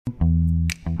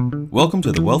Welcome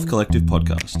to the Wealth Collective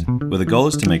podcast, where the goal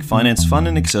is to make finance fun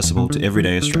and accessible to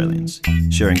everyday Australians,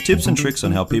 sharing tips and tricks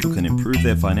on how people can improve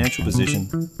their financial position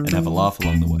and have a laugh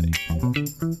along the way.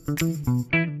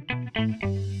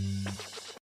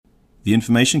 The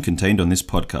information contained on this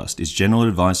podcast is general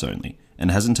advice only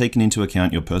and hasn't taken into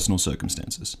account your personal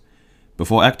circumstances.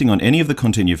 Before acting on any of the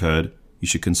content you've heard, you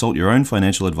should consult your own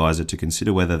financial advisor to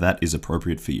consider whether that is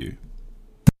appropriate for you.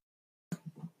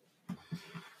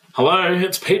 Hello,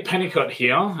 it's Pete Pennicott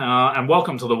here, and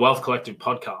welcome to the Wealth Collective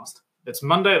podcast. It's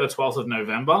Monday, the 12th of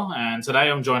November, and today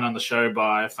I'm joined on the show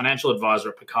by financial advisor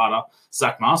at Picard,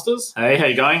 Zach Masters. Hey, how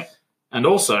you going? And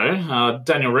also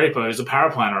Daniel Reaper, who's a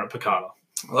paraplanner at Picard.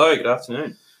 Hello, good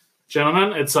afternoon.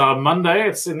 Gentlemen, it's Monday,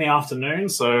 it's in the afternoon,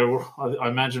 so I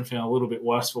imagine feeling a little bit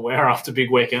worse for wear after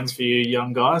big weekends for you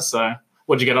young guys. So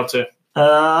what'd you get up to?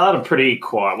 I had a pretty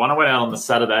quiet one. I went out on the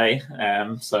Saturday,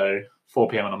 so 4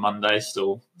 p.m. on a Monday,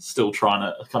 still trying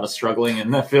to kind of struggling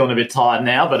and feeling a bit tired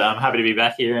now, but I'm happy to be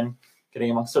back here and getting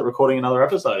amongst it, recording another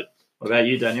episode. What about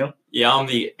you, Daniel? Yeah, I'm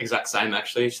the exact same,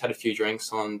 actually. Just had a few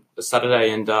drinks on the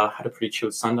Saturday and had a pretty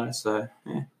chilled Sunday, so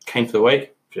yeah, keen for the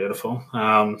week. Beautiful.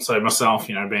 So myself,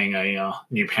 being a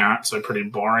new parent, so pretty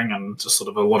boring and just sort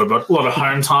of a lot of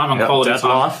home time and quality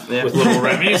time with little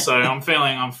Remy. So I'm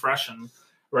fresh and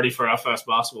ready for our first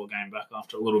basketball game back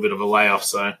after a little bit of a layoff.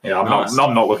 So yeah, I'm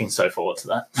not looking so forward to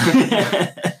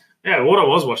that. Yeah, what I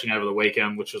was watching over the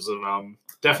weekend, which was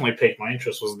definitely piqued my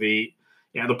interest, was the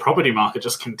property market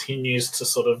just continues to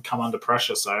sort of come under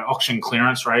pressure. So auction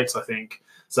clearance rates, I think,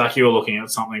 Zach, you were looking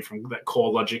at something from that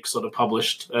CoreLogic sort of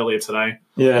published earlier today.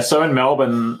 Yeah, so in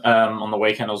Melbourne on the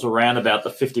weekend, it was around about the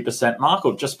 50% mark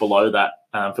or just below that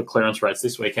for clearance rates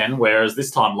this weekend, whereas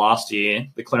this time last year,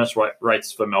 the clearance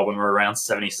rates for Melbourne were around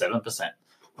 77%.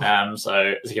 So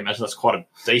as you can imagine, that's quite a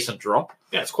decent drop.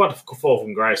 Yeah, it's quite a fall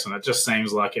from grace, and it just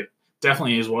seems like it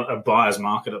definitely is a buyer's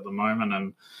market at the moment,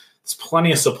 and there's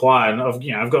plenty of supply, and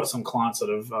I've got some clients that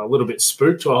have a little bit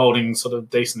spooked who are holding sort of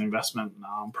decent investment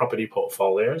property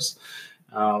portfolios.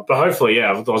 But hopefully,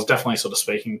 I was definitely sort of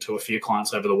speaking to a few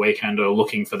clients over the weekend who are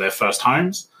looking for their first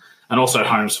homes and also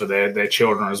homes for their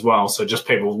children as well. So just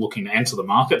people looking to enter the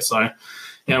market. So,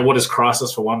 what is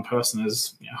crisis for one person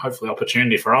is hopefully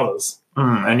opportunity for others.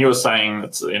 And you were saying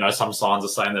that some signs are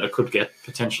saying that it could get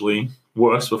potentially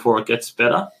worse before it gets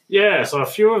better. Yeah, so a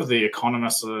few of the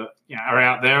economists are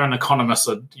out there, and economists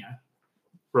are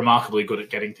remarkably good at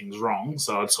getting things wrong.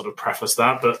 So I'd sort of preface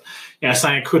that, but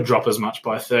saying it could drop as much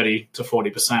by 30 to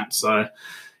 40%. So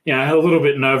a little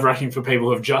bit nerve-wracking for people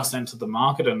who have just entered the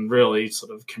market and really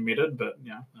sort of committed. But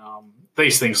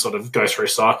these things sort of go through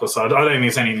cycles. So I don't think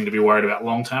there's anything to be worried about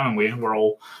long term, and we're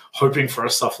all hoping for a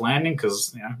soft landing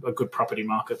because a good property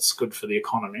market's good for the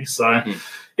economy. So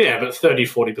but 30,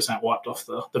 40% wiped off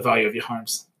the value of your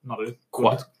homes. Not a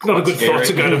good thought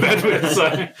to go to bed with.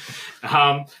 So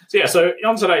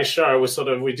on today's show,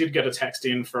 we did get a text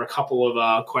in for a couple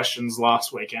of questions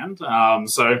last weekend.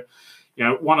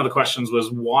 One of the questions was,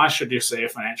 why should you see a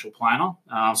financial planner?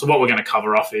 So what we're going to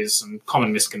cover off is some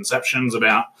common misconceptions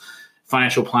about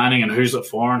financial planning and who's it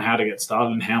for and how to get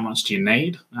started and how much do you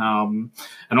need. And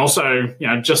also,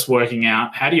 just working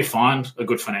out how do you find a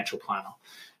good financial planner.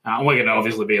 We're going to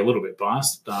obviously be a little bit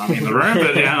biased in the room,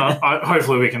 but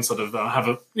hopefully we can sort of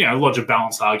have lodge a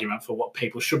balanced argument for what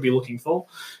people should be looking for,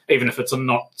 even if it's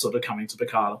not sort of coming to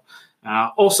Picard.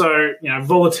 Also,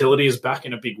 volatility is back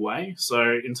in a big way.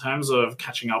 So in terms of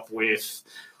catching up with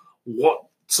what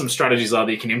some strategies are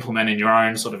that you can implement in your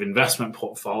own sort of investment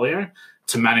portfolio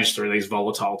to manage through these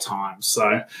volatile times.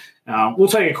 So we'll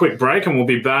take a quick break and we'll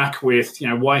be back with,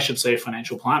 why you should see a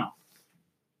financial planner.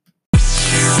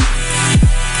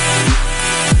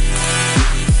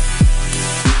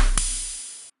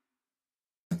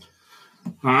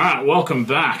 All right, welcome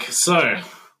back. So,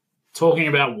 talking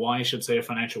about why you should see a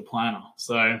financial planner.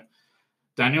 So,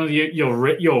 Daniel,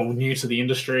 you're new to the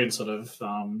industry and sort of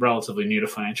relatively new to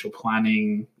financial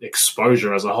planning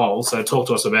exposure as a whole. So, talk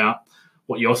to us about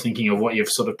what you're thinking of, what you've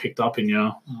sort of picked up in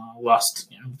your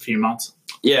last few months.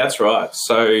 Yeah, that's right.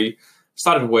 So,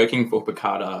 started working for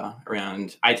Picard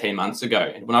around 18 months ago.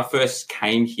 And when I first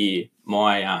came here,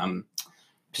 my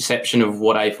perception of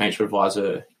what a financial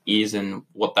advisor is and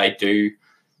what they do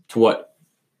to what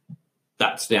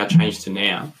that's now changed to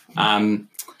now.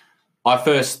 I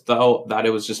first thought that it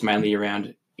was just mainly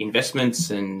around investments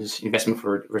and investment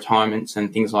for retirements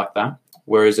and things like that,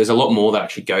 whereas there's a lot more that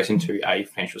actually goes into a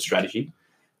financial strategy.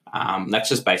 That's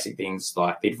just basic things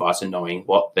like the advisor knowing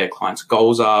what their clients'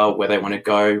 goals are, where they want to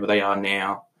go, where they are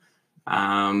now.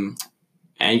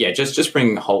 Just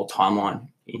bringing the whole timeline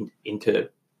into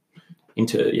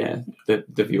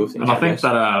the view of things. And I think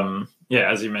that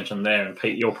as you mentioned there, and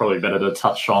Pete, you're probably better to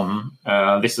touch on.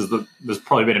 There's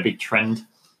probably been a big trend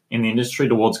in the industry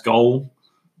towards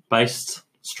goal-based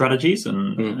strategies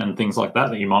and things like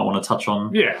that you might want to touch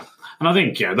on. Yeah. And I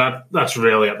think, that's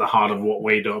really at the heart of what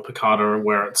we do at Picada,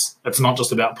 where it's not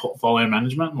just about portfolio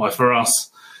management. Like for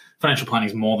us, financial planning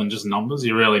is more than just numbers.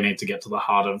 You really need to get to the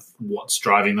heart of what's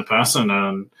driving the person.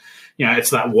 And,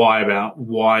 it's that why about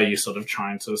why you're sort of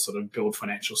trying to sort of build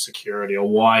financial security, or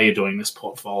why you're doing this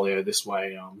portfolio this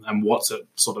way, and what's it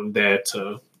sort of there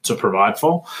to provide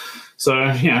for. So,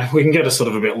 we can get a sort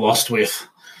of a bit lost with,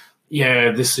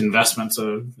 this investment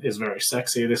is very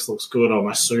sexy, this looks good, or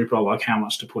my super, I like how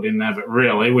much to put in there. But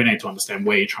really, we need to understand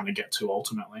where you're trying to get to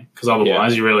ultimately, because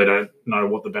otherwise you really don't know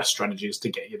what the best strategy is to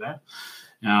get you there.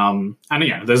 And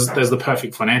there's the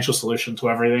perfect financial solution to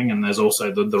everything, and there's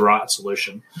also the right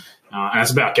solution, and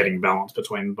it's about getting balance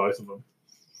between both of them.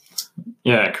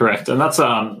 Yeah, correct, and that's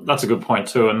a good point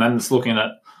too. And then it's looking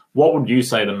at what would you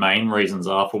say the main reasons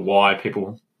are for why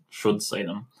people should see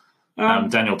them.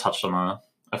 Daniel touched on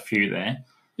a few there.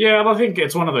 Yeah, and I think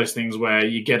it's one of those things where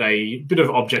you get a bit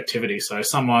of objectivity. So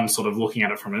someone sort of looking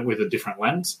at it from it with a different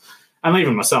lens. And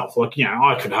even myself,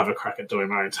 I could have a crack at doing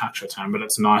my own tax return, but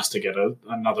it's nice to get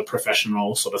another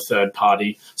professional sort of third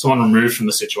party, someone removed from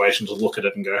the situation, to look at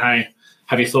it and go, hey,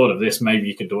 have you thought of this? Maybe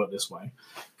you could do it this way.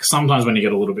 Because sometimes when you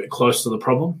get a little bit close to the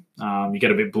problem, you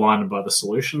get a bit blinded by the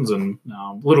solutions and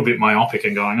a little bit myopic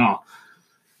and going,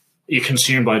 you're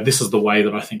consumed by this is the way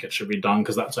that I think it should be done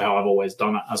because that's how I've always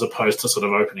done it, as opposed to sort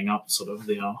of opening up sort of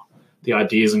the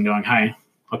ideas and going, hey,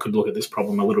 I could look at this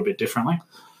problem a little bit differently.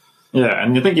 Yeah,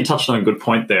 and I think you touched on a good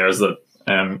point there, is that,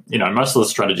 most of the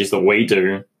strategies that we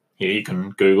do here, you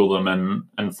can Google them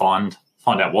and find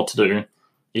out what to do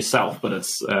yourself, but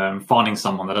it's finding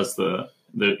someone that has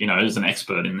is an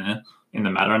expert in the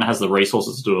matter and has the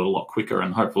resources to do it a lot quicker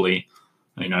and hopefully,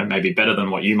 maybe better than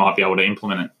what you might be able to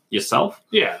implement it yourself.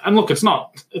 Yeah, and look, it's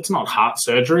not heart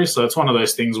surgery, so it's one of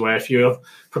those things where if you're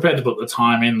prepared to put the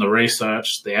time in, the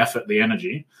research, the effort, the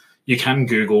energy, you can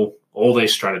Google all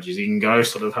these strategies. You can go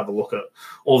sort of have a look at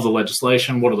all the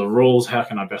legislation, what are the rules, how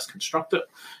can I best construct it?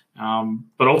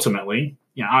 But ultimately,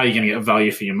 are you going to get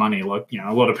value for your money? A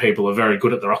lot of people are very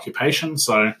good at their occupation,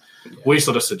 so we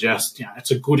sort of suggest,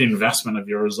 it's a good investment of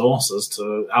your resources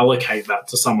to allocate that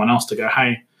to someone else to go,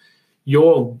 hey,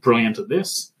 you're brilliant at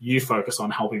this. You focus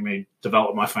on helping me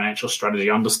develop my financial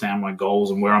strategy, understand my goals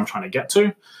and where I'm trying to get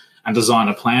to, and design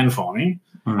a plan for me.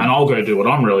 And I'll go do what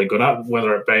I'm really good at,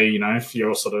 whether it be, if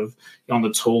you're sort of on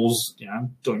the tools,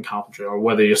 doing carpentry, or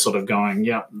whether you're sort of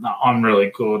going, I'm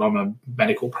really good, I'm a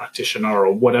medical practitioner,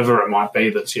 or whatever it might be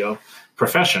that's your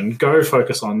profession. Go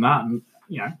focus on that and,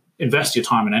 invest your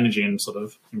time and energy in sort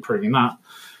of improving that,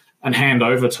 and hand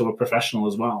over to a professional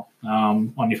as well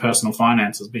on your personal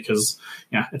finances, because,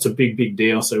 it's a big, big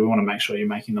deal. So we want to make sure you're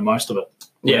making the most of it.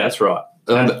 Yeah, that's right.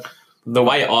 The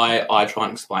way I try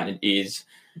and explain it is,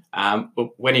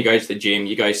 when you go to the gym,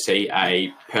 you go see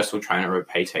a personal trainer or a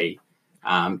PT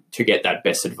to get that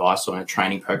best advice on a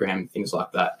training program, things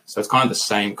like that. So it's kind of the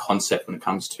same concept when it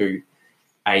comes to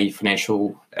a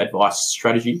financial advice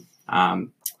strategy,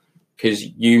 because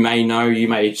you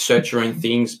may search your own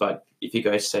things, but if you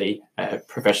go see a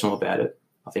professional about it,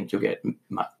 I think you'll get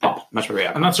much better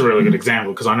outcome. And that's a really good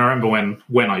example, because I remember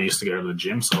when I used to go to the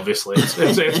gym, so obviously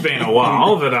it's been a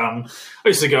while, but I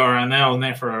used to go around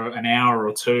there for an hour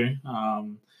or two,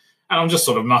 and I'm just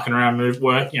sort of mucking around,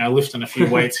 lifting a few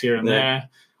weights here and there.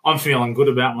 I'm feeling good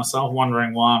about myself,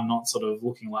 wondering why I'm not sort of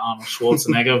looking like Arnold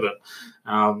Schwarzenegger, but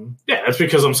it's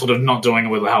because I'm sort of not doing it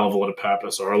with a hell of a lot of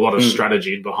purpose or a lot of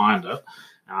strategy behind it.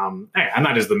 And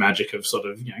that is the magic of sort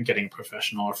of getting a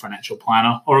professional or a financial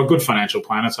planner or a good financial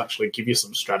planner to actually give you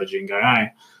some strategy and go,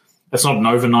 hey, it's not an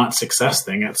overnight success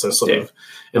thing. It's a sort of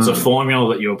a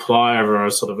formula that you apply over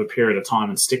a sort of a period of time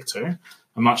and stick to.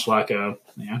 And much like a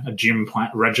gym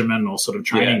plan, regimen or sort of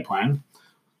training plan,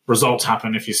 results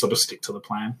happen if you sort of stick to the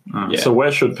plan. So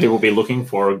where should people be looking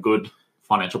for a good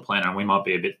financial planner? And we might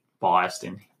be a bit biased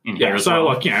in here as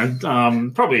well.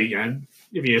 Probably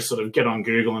if you sort of get on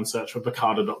Google and search for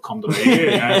picada.com.au,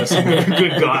 there's some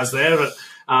good guys there. But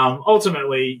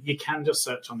ultimately, you can just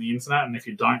search on the internet, and if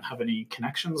you don't have any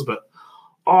connections, but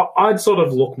I'd sort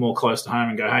of look more close to home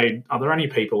and go, hey, are there any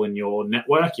people in your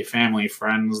network, your family,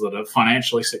 friends that are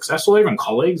financially successful, even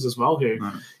colleagues as well, who,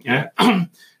 your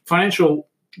financial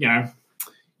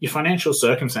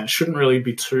circumstance shouldn't really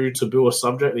be too taboo a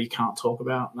subject that you can't talk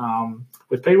about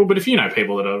with people. But if you know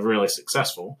people that are really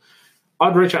successful,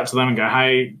 I'd reach out to them and go,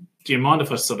 hey, do you mind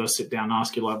if I sort of sit down and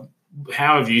ask you,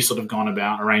 how have you sort of gone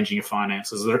about arranging your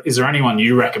finances? Is there anyone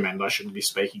you recommend I should be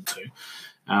speaking to?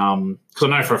 Because I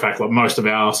know for a fact, like most of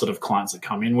our sort of clients that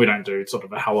come in, we don't do sort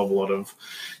of a hell of a lot of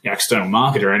external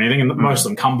market or anything, and most of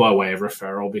them come by way of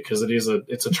referral because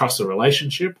it's a trusted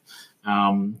relationship.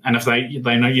 And if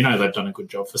they know they've done a good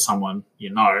job for someone,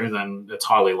 then it's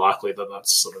highly likely that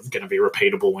that's sort of going to be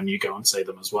repeatable when you go and see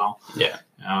them as well. Yeah.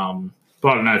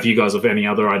 But I don't know if you guys have any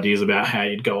other ideas about how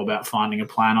you'd go about finding a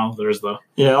planner.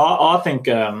 I think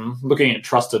looking at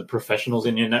trusted professionals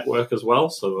in your network as well.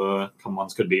 So the common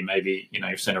ones could be maybe,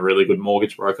 you've seen a really good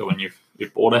mortgage broker when you've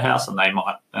bought a house, and they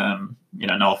might,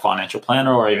 know a financial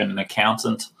planner or even an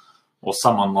accountant or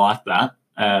someone like that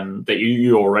that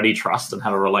you already trust and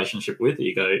have a relationship with.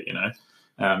 You go,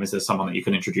 is there someone that you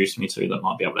can introduce me to that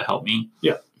might be able to help me?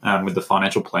 Yeah. With the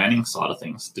financial planning side of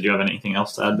things. Did you have anything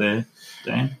else to add there,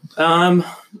 Dan?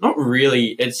 Not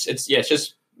really. It's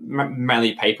just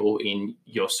mainly people in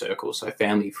your circle, so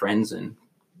family, friends, and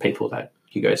people that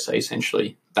you go see.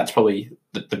 Essentially, that's probably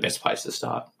the best place to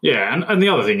start. Yeah, and the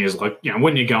other thing is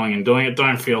when you're going and doing it,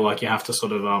 don't feel like you have to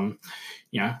sort of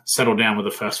settle down with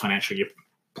the first financial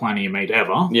planner you meet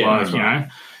ever. Yeah,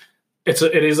 it's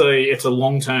a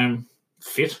long term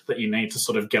fit that you need to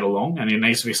sort of get along, and it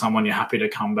needs to be someone you're happy to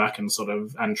come back and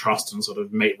trust and sort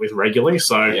of meet with regularly.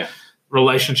 So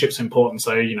relationship's important.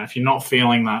 So if you're not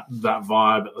feeling that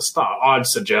vibe at the start, I'd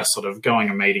suggest sort of going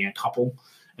and meeting a couple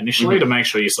initially to make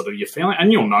sure you're feeling,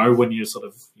 and you'll know when you're sort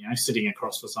of sitting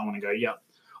across for someone and go,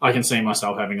 I can see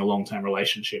myself having a long-term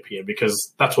relationship here,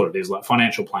 because that's what it is. Like,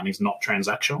 financial planning is not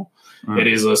transactional. It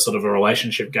is a sort of a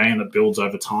relationship game that builds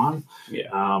over time.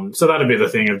 So that'd be the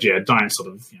thing of,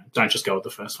 don't just go with the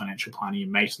first financial planner you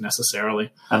meet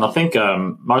necessarily. And I think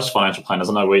most financial planners,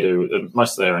 I know we do,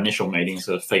 most of their initial meetings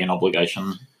are fee and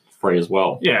obligation free as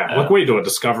well. We do a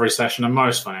discovery session, and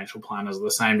most financial planners are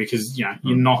the same, because you're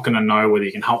not going to know whether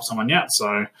you can help someone yet.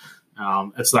 So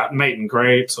it's that meet and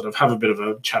greet, sort of have a bit of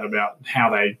a chat about how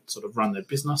they sort of run their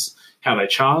business, how they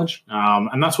charge.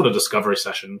 And that's what a discovery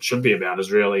session should be about,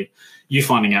 is really you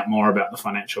finding out more about the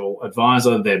financial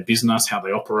advisor, their business, how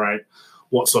they operate,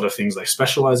 what sort of things they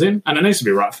specialize in. And it needs to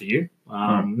be right for you.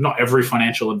 Not every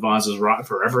financial advisor is right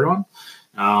for everyone.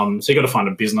 So you've got to find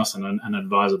a business and an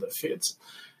advisor that fits.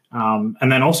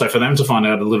 And then also for them to find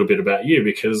out a little bit about you,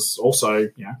 because also,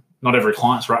 not every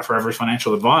client's right for every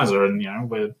financial advisor. And,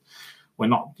 we're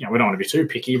not, we don't want to be too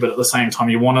picky, but at the same time,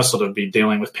 you want to sort of be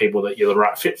dealing with people that you're the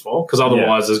right fit for, because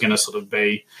otherwise there's going to sort of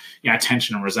be,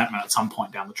 tension and resentment at some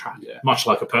point down the track, much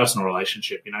like a personal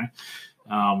relationship,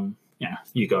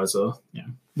 you guys are,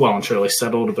 well and truly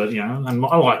settled, but, and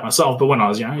I like myself, but when I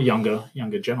was, a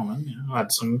younger gentleman, I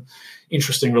had some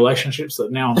interesting relationships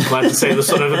that now I'm glad to see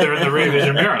they're in the rear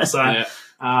vision mirror. So,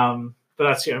 but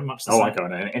that's, much the same. I won't go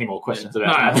into any more questions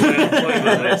about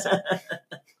that.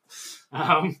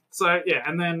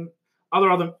 And then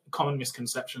other common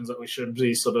misconceptions that we should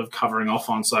be sort of covering off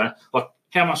on. So, like,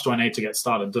 how much do I need to get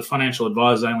started? Do financial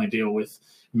advisors only deal with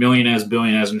millionaires,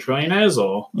 billionaires, and trillionaires?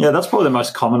 Or that's probably the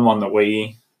most common one that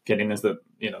we get in, is that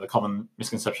the common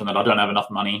misconception that I don't have enough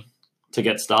money to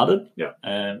get started.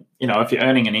 And if you're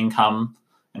earning an income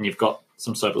and you've got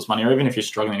some surplus money, or even if you're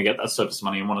struggling to get that surplus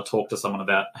money and want to talk to someone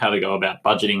about how to go about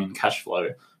budgeting and cash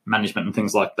flow management and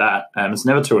things like that, it's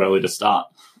never too early to start.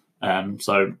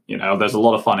 So, there's a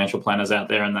lot of financial planners out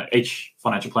there, and each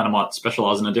financial planner might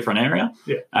specialize in a different area.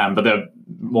 But they're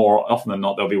more often than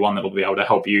not, there'll be one that will be able to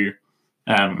help you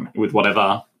with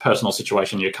whatever personal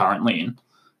situation you're currently in.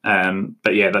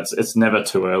 But it's never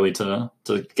too early to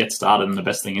get started, and the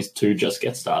best thing is to just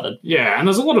get started. And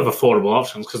there's a lot of affordable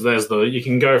options, because you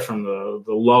can go from the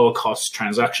lower cost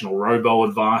transactional robo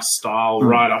advice style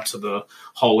right up to the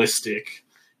holistic,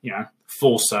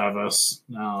 full service,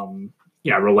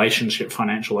 relationship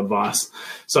financial advice.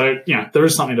 So, there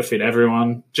is something to fit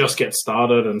everyone. Just get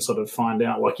started and sort of find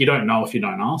out. Like, you don't know if you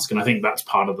don't ask. And I think that's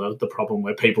part of the problem,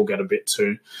 where people get a bit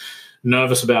too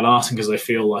nervous about asking because they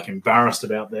feel like embarrassed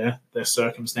about their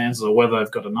circumstances or whether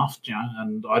they've got enough.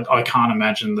 And I can't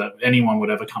imagine that anyone would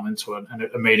ever come into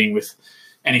a meeting with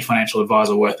any financial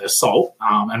advisor worth their salt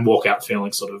and walk out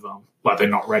feeling sort of like they're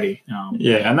not ready.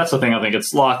 And that's the thing. I think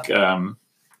it's like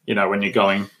when you're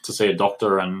going to see a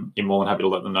doctor and you're more than happy to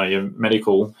let them know your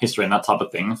medical history and that type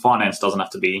of thing. Finance doesn't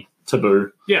have to be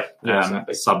taboo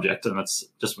exactly. subject, and it's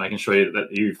just making sure that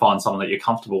you find someone that you're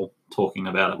comfortable talking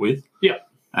about it with.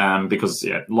 Because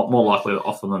a lot more likely,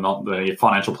 often than not, the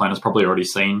financial planner's probably already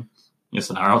seen your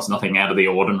scenario. It's nothing out of the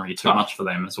ordinary too much for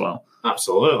them as well.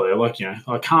 Absolutely.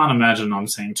 I can't imagine I'm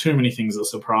seeing too many things that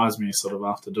surprise me sort of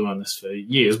after doing this for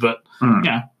years. But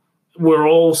we're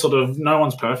all sort of, no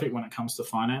one's perfect when it comes to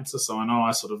finances. So I know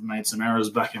I sort of made some errors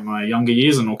back in my younger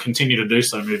years and will continue to do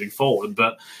so moving forward.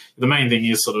 But the main thing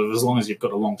is sort of, as long as you've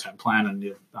got a long-term plan and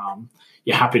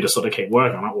you're happy to sort of keep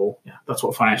working on it, well, yeah, that's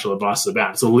what financial advice is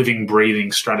about. It's a living,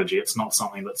 breathing strategy. It's not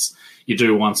something that's you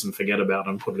do once and forget about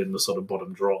and put it in the sort of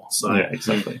bottom drawer. So yeah,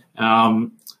 exactly.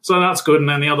 So that's good. And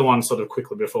then the other one, sort of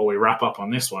quickly before we wrap up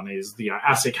on this one, is the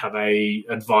ASIC have a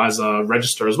advisor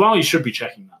register as well. You should be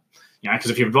checking that, because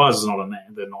if your advisor's not on there,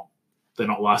 they're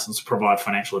not licensed to provide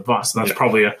financial advice. So that's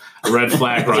probably a red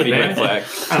flag right there. Red flag.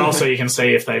 And also you can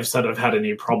see if they've sort of had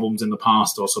any problems in the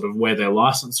past or sort of where they're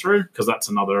licensed through, because that's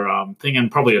another thing, and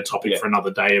probably a topic for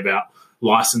another day about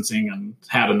licensing and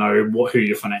how to know who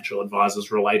your financial advisor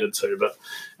is related to. But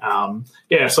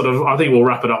sort of, I think we'll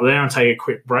wrap it up there and take a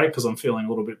quick break because I'm feeling a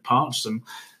little bit parched. And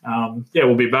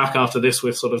we'll be back after this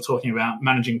with sort of talking about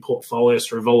managing portfolios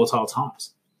through volatile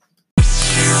times.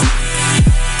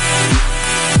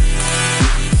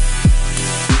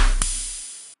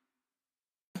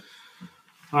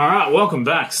 All right, welcome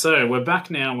back. So we're back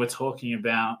now. We're talking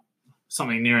about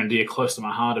something near and dear, close to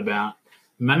my heart, about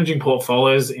managing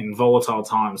portfolios in volatile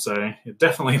times. So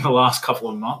definitely in the last couple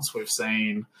of months, we've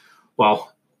seen,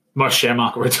 most share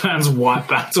market returns wipe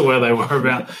back to where they were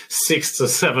about 6 to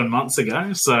 7 months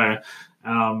ago. So,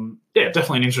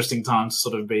 definitely an interesting time to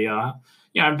sort of be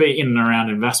in and around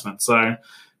investment. So,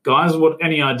 guys,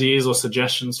 any ideas or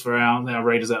suggestions for our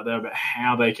readers out there about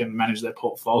how they can manage their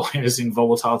portfolios in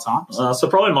volatile times? So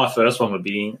probably my first one would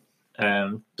be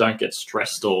don't get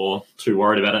stressed or too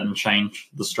worried about it and change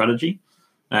the strategy.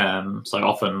 So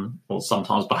often, or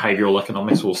sometimes behavioural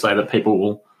economics will say that people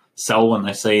will sell when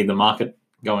they see the market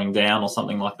going down or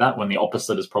something like that, when the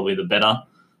opposite is probably the better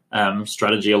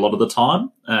strategy a lot of the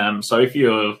time. So if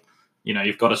you've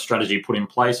got a strategy put in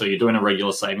place, or you're doing a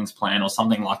regular savings plan or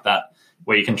something like that,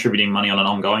 where you're contributing money on an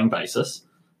ongoing basis,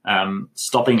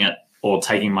 stopping it or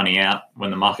taking money out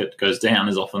when the market goes down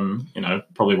is often,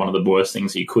 probably one of the worst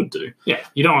things you could do. Yeah,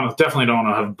 definitely don't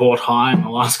want to have bought high in the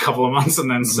last couple of months and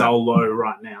then sell low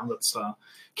right now. That's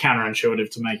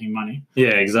counterintuitive to making money.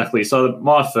 Yeah, exactly. So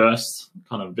my first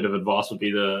kind of bit of advice would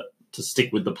be to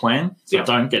stick with the plan. So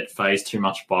don't get phased too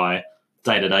much by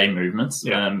day-to-day movements.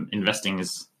 Investing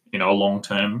is, a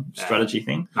long-term strategy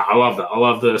thing. No, I love that. I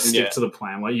love the stick to the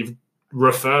plan. Like, you've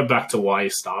referred back to why you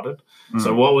started.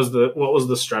 So what was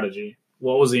the strategy?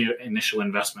 What was the initial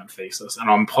investment thesis? And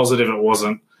I'm positive it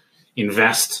wasn't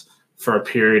invest for a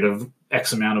period of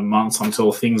X amount of months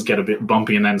until things get a bit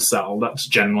bumpy and then sell. That's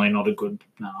generally not a good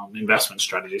investment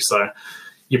strategy. So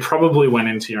you probably went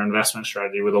into your investment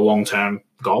strategy with a long-term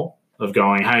goal of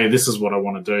going, hey, this is what I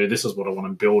want to do. This is what I want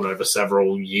to build over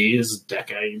several years,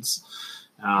 decades,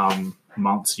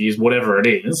 months, years, whatever it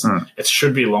is. It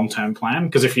should be a long-term plan,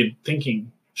 because if you're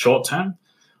thinking short-term,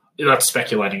 that's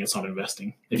speculating. It's not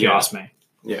investing, if you ask me.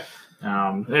 Yeah.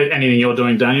 Anything you're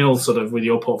doing, Daniel, sort of with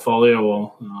your portfolio?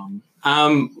 Or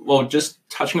well, just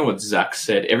touching on what Zach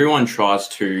said, everyone tries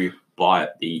to buy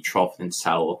at the trough and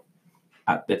sell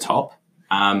at the top.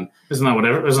 Isn't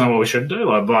that what we should do?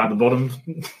 Like, buy at the bottom?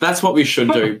 That's what we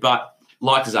should do. But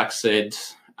like Zach said,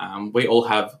 we all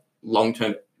have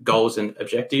long-term goals and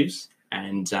objectives.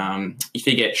 And if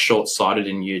you get short-sighted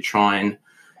and you try and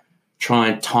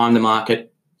time the market,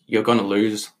 you're going to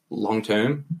lose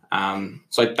long-term.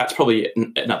 So that's probably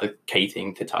another key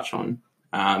thing to touch on.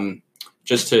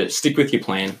 Just to stick with your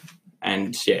plan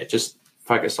and, just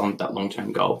focus on that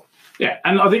long-term goal. Yeah,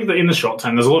 and I think that in the short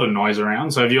term, there's a lot of noise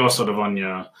around. So if you're sort of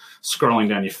scrolling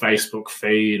down your Facebook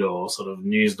feed or sort of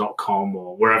news.com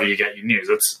or wherever you get your news,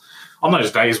 it's on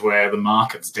those days where the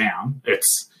market's down,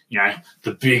 it's,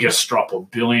 the biggest drop or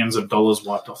billions of dollars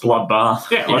wiped off.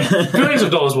 Bloodbath. Yeah, billions of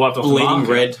dollars wiped off the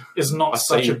market red is not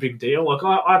such a big deal. Like,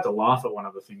 I had to laugh at one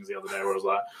of the things the other day where I was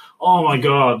like, oh my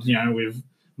God,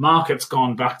 market's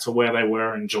gone back to where they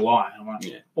were in July. I'm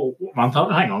like, well, what month?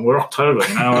 Hang on, we're October.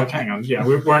 Hang on. Yeah,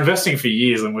 we're investing for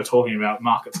years, and we're talking about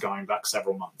markets going back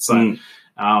several months. So,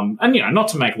 and not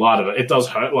to make light of it, it does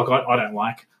hurt. Like, I don't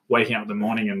like waking up in the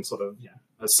morning and sort of,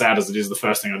 as sad as it is, the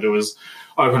first thing I do is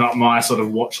open up my sort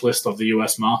of watch list of the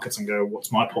US markets and go,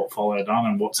 what's my portfolio done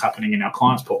and what's happening in our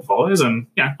clients' portfolios? And,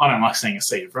 I don't like seeing a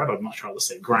sea of red. I'd much rather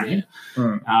see green.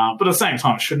 But at the same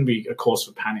time, it shouldn't be a cause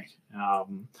for panic.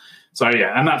 And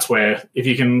that's where, if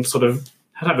you can sort of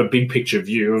have a big picture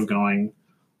view of going,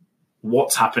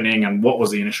 what's happening and what was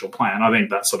the initial plan, I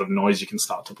think that sort of noise you can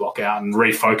start to block out and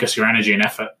refocus your energy and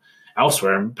effort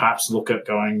elsewhere, and perhaps look at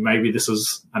going, maybe this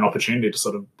is an opportunity to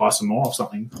sort of buy some more of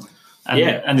something.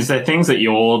 And is there things that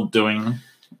you're doing,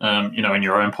 in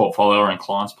your own portfolio or in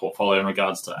clients' portfolio in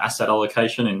regards to asset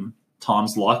allocation in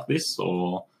times like this,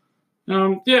 or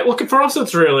Yeah, look, for us,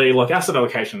 it's really like asset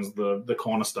allocation is the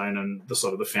cornerstone and the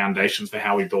sort of the foundations for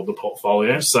how we build the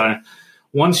portfolio. So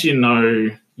once you know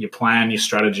your plan, your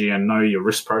strategy, and know your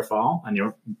risk profile,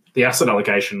 and the asset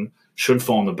allocation should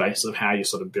form the base of how you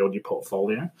sort of build your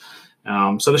portfolio.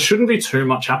 So there shouldn't be too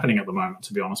much happening at the moment,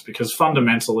 to be honest, because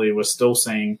fundamentally we're still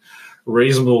seeing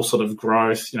reasonable sort of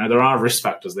growth. There are risk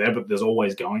factors there, but there's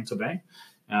always going to be.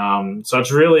 So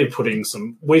it's really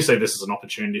we see this as an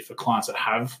opportunity for clients that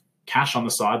have cash on the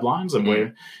sidelines,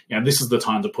 and this is the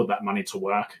time to put that money to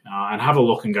work and have a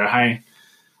look and go, hey,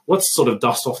 let's sort of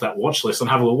dust off that watch list and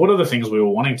have a look. What are the things we were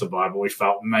wanting to buy, but we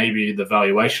felt maybe the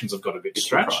valuations have got a bit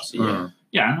stretched? And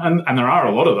there are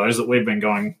a lot of those that we've been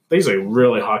going, these are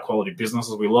really high quality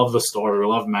businesses. We love the story, we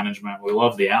love management, we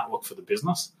love the outlook for the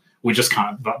business. We just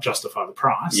can't justify the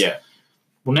price. Yeah.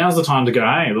 Well, now's the time to go,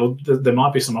 hey, there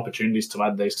might be some opportunities to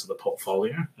add these to the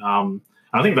portfolio.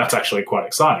 I think that's actually quite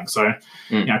exciting. So,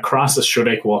 crisis should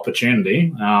equal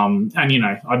opportunity.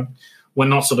 We're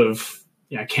not sort of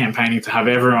campaigning to have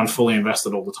everyone fully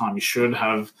invested all the time. You should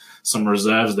have some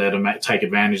reserves there to take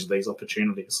advantage of these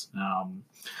opportunities.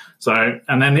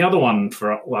 And then the other one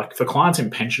for clients in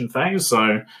pension phase.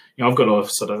 So, I've got a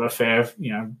sort of a fair,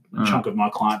 chunk of my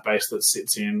client base that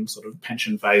sits in sort of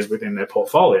pension phase within their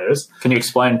portfolios. Can you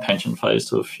explain pension phase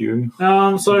to a few?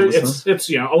 So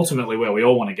it's ultimately where we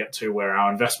all want to get to, where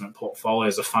our investment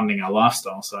portfolios are funding our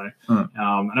lifestyle. So,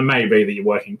 and it may be that you're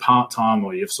working part-time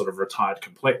or you've sort of retired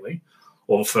completely,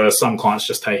 or for some clients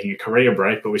just taking a career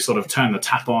break, but we sort of turn the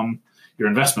tap on your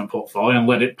investment portfolio and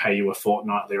let it pay you a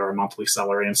fortnightly or a monthly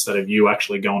salary instead of you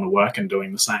actually going to work and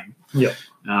doing the same. Yeah.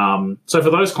 So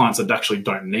for those clients that actually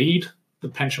don't need the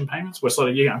pension payments, we're sort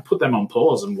of, put them on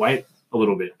pause and wait a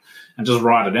little bit and just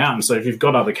write it out. And so if you've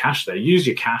got other cash there, use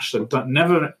your cash. So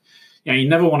you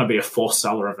never want to be a forced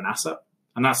seller of an asset.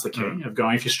 And that's the key of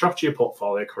going, if you structure your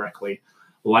portfolio correctly,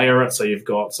 layer it so you've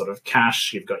got sort of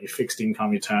cash, you've got your fixed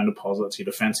income, your term deposits, your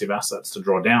defensive assets to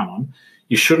draw down on.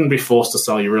 You shouldn't be forced to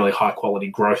sell your really high quality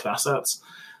growth assets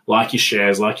like your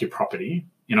shares, like your property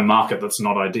in a market that's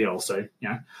not ideal. So,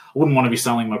 I wouldn't want to be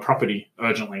selling my property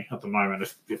urgently at the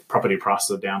moment if property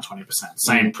prices are down 20%.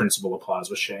 Same principle applies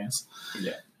with shares.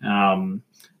 Yeah.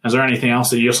 Is there anything else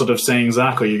that you're sort of seeing,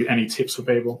 Zach, or any tips for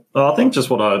people? Well, I think just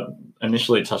what I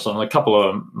initially touched on, a couple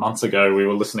of months ago, we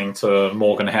were listening to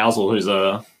Morgan Housel, who's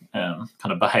a kind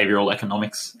of behavioral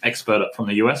economics expert from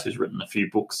the US, who's written a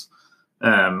few books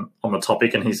on the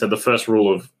topic. And he said the first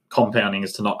rule of compounding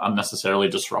is to not unnecessarily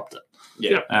disrupt it.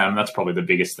 Yeah. That's probably the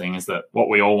biggest thing, is that what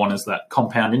we all want is that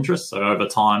compound interest. So over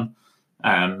time,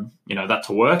 that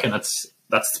to work. And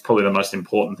that's probably the most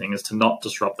important thing, is to not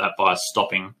disrupt that by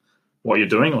stopping what you're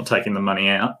doing or taking the money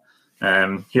out.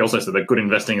 He also said that good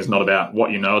investing is not about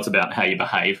what you know, it's about how you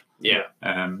behave. Yeah.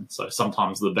 So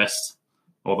sometimes the best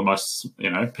or the most,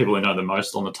 people who know the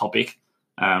most on the topic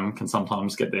can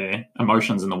sometimes get their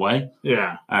emotions in the way.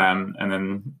 Yeah. And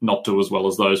then not do as well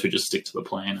as those who just stick to the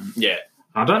plan. Yeah.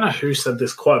 I don't know who said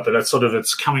this quote, but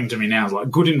it's coming to me now. It's like,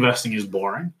 good investing is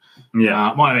boring. Yeah.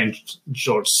 It might have been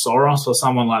George Soros or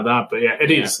someone like that. But yeah,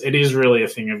 it is. It is really a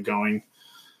thing of going,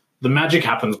 the magic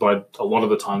happens by a lot of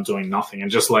the time doing nothing and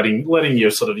just letting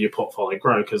your sort of your portfolio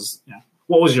grow. Because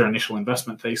what was your initial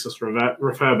investment thesis?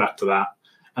 Refer back to that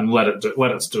and let it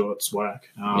do its work.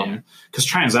 Because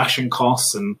transaction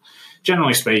costs and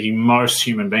generally speaking, most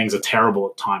human beings are terrible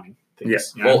at timing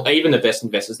things. Yeah. Well, even the best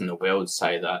investors in the world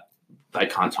say that they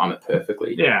can't time it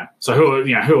perfectly. Yeah. So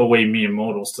who are we mere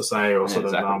mortals to say, or sort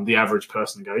of the average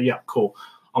person to go, yeah, cool,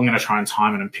 I'm going to try and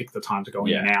time it and pick the time to go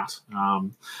in and out.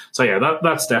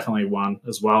 That's definitely one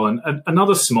as well. And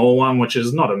another small one, which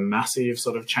is not a massive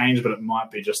sort of change, but it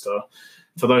might be just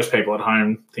for those people at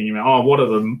home thinking about, what are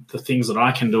the things that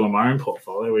I can do in my own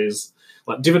portfolio, is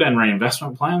like dividend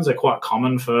reinvestment plans. They're quite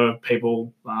common for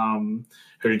people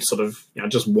who sort of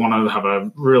just want to have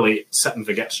a really set and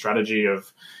forget strategy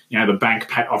of, the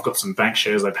bank, I've got some bank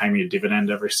shares, they pay me a dividend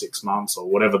every 6 months or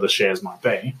whatever the shares might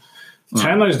be.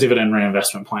 Turn those dividend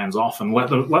reinvestment plans off and let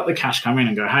the cash come in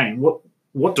and go, hey,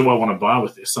 what do I want to buy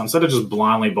with this? So instead of just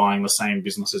blindly buying the same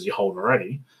businesses you hold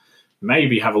already,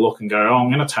 maybe have a look and go, I'm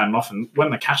going to turn it off. And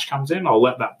when the cash comes in, I'll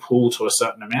let that pool to a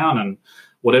certain amount and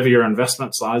whatever your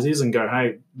investment size is, and go,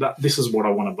 hey, this is what I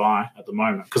want to buy at the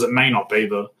moment. Because it may not be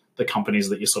the companies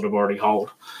that you sort of already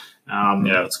hold.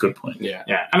 That's a good point. Yeah.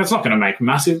 And it's not going to make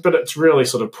massive, but it's really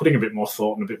sort of putting a bit more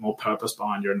thought and a bit more purpose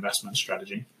behind your investment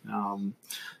strategy.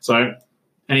 So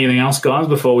anything else, guys,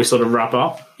 before we sort of wrap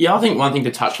up? Yeah, I think one thing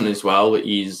to touch on as well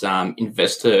is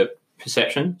investor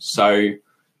perception. So,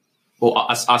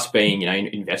 us being,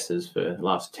 investors for the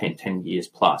last 10 years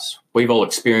plus, we've all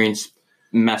experienced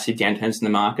massive downturns in the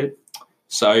market.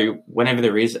 So whenever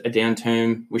there is a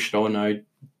downturn, we should all know,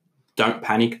 don't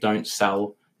panic, don't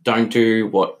sell, don't do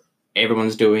what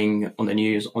everyone's doing on the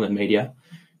news, on the media.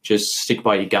 Just stick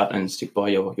by your gut and stick by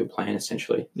your plan,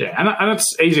 essentially. Yeah, and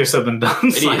it's easier said than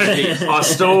done. So I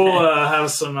still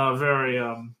have some very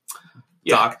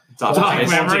dark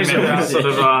memories about sort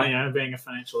of being a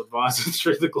financial advisor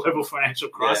through the global financial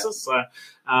crisis. So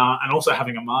and also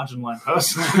having a margin loan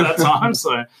person at that time.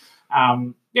 So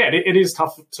it is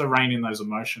tough to rein in those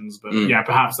emotions, but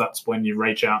perhaps that's when you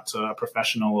reach out to a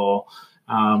professional or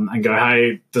and go,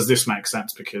 hey, does this make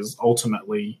sense? Because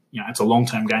ultimately, it's a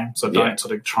long-term game, so don't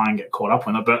sort of try and get caught up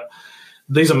in it. But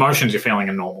these emotions you're feeling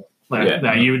are normal.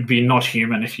 You would be not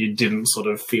human if you didn't sort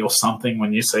of feel something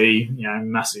when you see,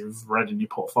 massive red in your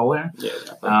portfolio. Yeah,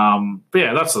 exactly.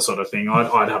 But that's the sort of thing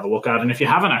I'd have a look at. And if you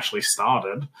haven't actually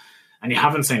started and you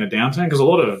haven't seen a downturn, because a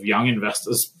lot of young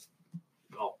investors,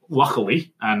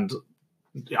 luckily and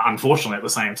unfortunately at the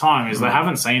same time, is they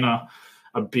haven't seen a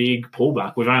big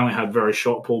pullback. We've only had very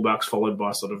short pullbacks followed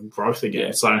by sort of growth again.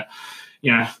 Yeah. So,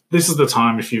 this is the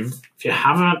time if you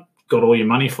haven't got all your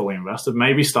money fully invested,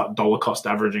 maybe start dollar cost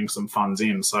averaging some funds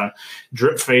in. So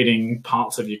drip feeding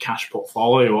parts of your cash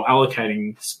portfolio or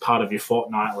allocating part of your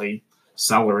fortnightly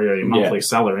salary or your monthly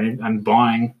salary and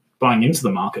buying into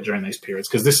the market during these periods.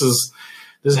 Because this is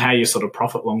how you sort of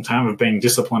profit long term, of being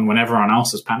disciplined when everyone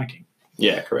else is panicking.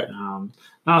 Yeah, correct.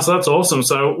 So that's awesome.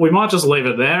 So we might just leave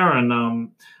it there.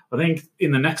 And I think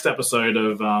in the next episode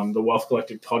of the Wealth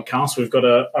Collective podcast, we've got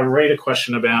a reader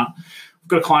question about, we've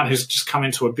got a client who's just come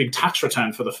into a big tax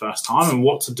return for the first time and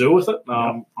what to do with it.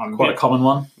 I'm quite a common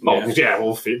one.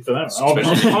 We'll fit for that.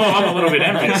 I'm a little bit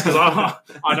envious because I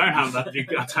don't have that big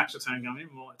tax return coming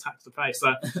in, more like tax to pay.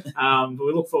 So, but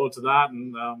we look forward to that.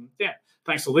 And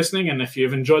thanks for listening. And if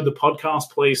you've enjoyed the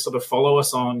podcast, please sort of follow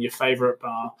us on your favorite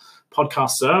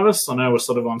podcast service. I know we're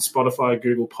sort of on Spotify,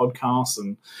 Google Podcasts,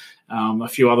 and a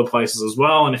few other places as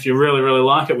well. And if you really, really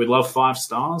like it, we'd love 5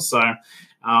 stars. So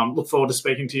look forward to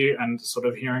speaking to you and sort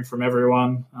of hearing from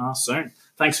everyone soon.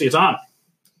 Thanks for your time.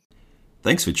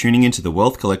 Thanks for tuning into the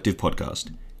Wealth Collective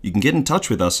podcast. You can get in touch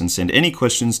with us and send any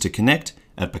questions to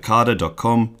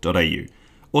connect@picada.com.au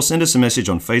or send us a message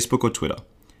on Facebook or Twitter.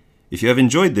 If you have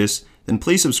enjoyed this, then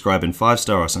please subscribe and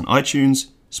 5-star us on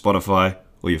iTunes, Spotify,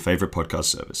 or your favorite podcast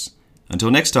service.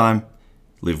 Until next time,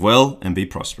 live well and be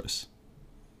prosperous.